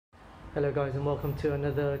Hello guys, and welcome to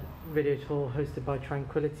another video tour hosted by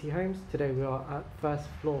Tranquility Homes. Today we are at first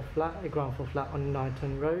floor flat, a ground floor flat on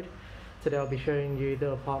Knighton Road. Today I'll be showing you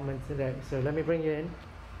the apartment today. So let me bring you in.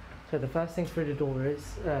 So the first thing through the door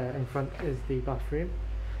is, in front is the bathroom.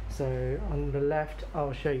 So on the left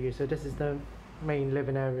I'll show you. So this is the main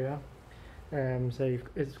living area.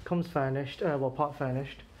 It comes furnished, part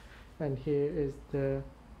furnished. And here is the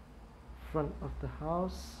front of the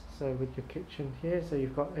house. So with your kitchen here, so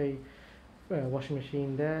you've got a washing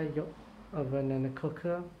machine there, your oven and a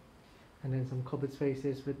cooker, and then some cupboard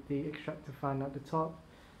spaces with the extractor fan at the top.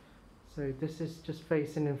 So this is just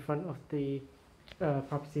facing in front of the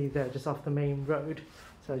property there, just off the main road.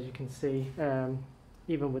 So as you can see,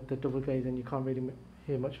 even with the double glazing, you can't really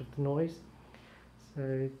hear much of the noise.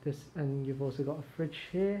 So this, and you've also got a fridge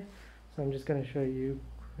here. So I'm just going to show you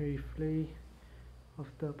briefly of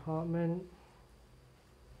the apartment.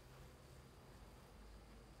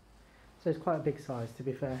 So it's quite a big size, to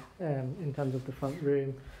be fair, in terms of the front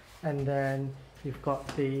room. And then you've got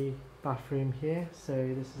the bathroom here. So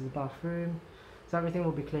this is the bathroom. So everything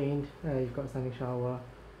will be cleaned. You've got a standing shower,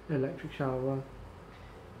 electric shower,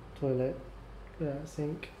 toilet,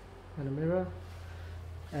 sink and a mirror.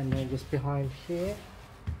 And then just behind here,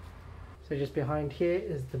 so just behind here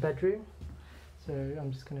is the bedroom. So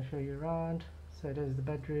I'm just going to show you around. So there's the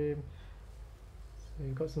bedroom. So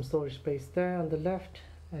you've got some storage space there on the left,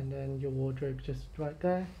 and then your wardrobe just right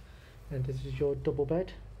there, and this is your double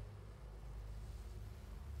bed.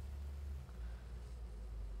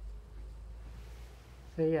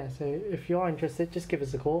 So yeah, so if you are interested, just give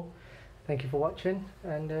us a call. Thank you for watching,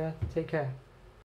 and take care.